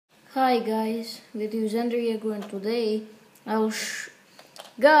Hi guys, with you Zendriego, and today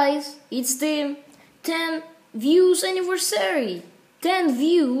guys, it's the 10 views anniversary. 10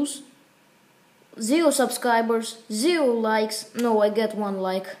 views, 0 subscribers, 0 likes. No, I get 1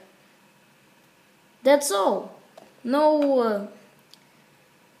 like. That's all. No,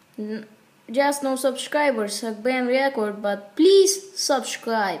 just no subscribers. A bad record, but please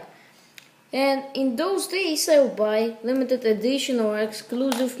subscribe. And in those days I'll buy limited edition or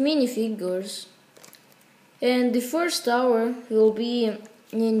exclusive minifigures. And the first tower will be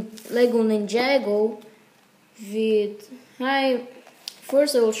in Lego Ninjago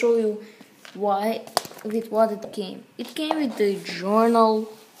First I will show you with what it came. It came with the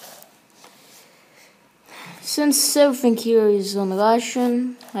journal. Since everything here is on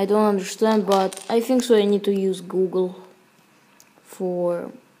Russian, I don't understand, but I think so I need to use Google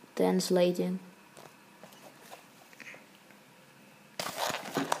for translating.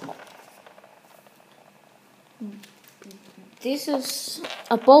 This is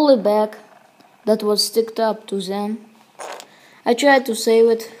a poly bag that was sticked up to them. I tried to save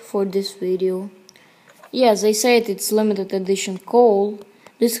it for this video. Yes, I said it's limited edition Cole.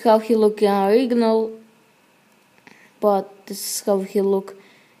 This is how he look in original, but this is how he look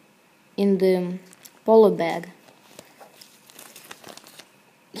in the poly bag.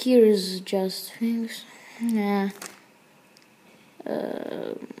 Here is just things.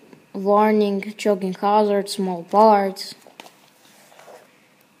 Warning, choking hazard, small parts.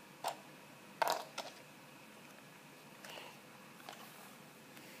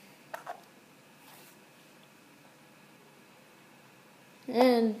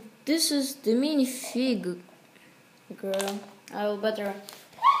 And this is the minifig. Girl, I will better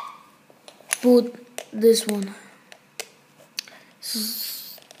put this one.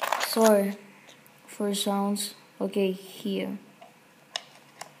 Sorry for sounds. Okay, here.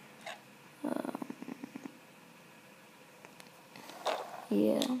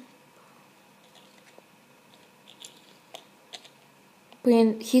 Yeah.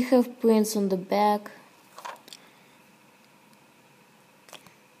 He have prints on the back.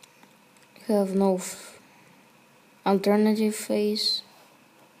 Have no alternative face.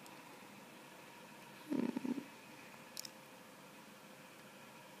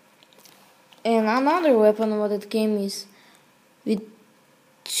 And another weapon what it came is with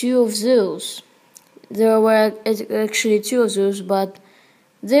 2 of those. There were actually 2 of those, but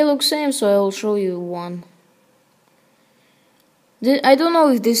they look same, so I will show you one. I don't know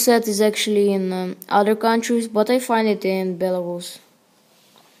if this set is actually in other countries, but I find it in Belarus.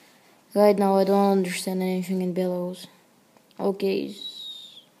 Right now I don't understand anything in Belarus. Okay.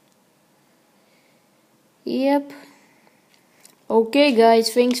 Yep. Okay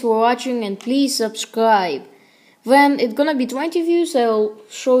guys, thanks for watching and please subscribe. When it's gonna be 20 views, I'll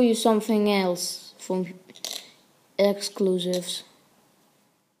show you something else from exclusives.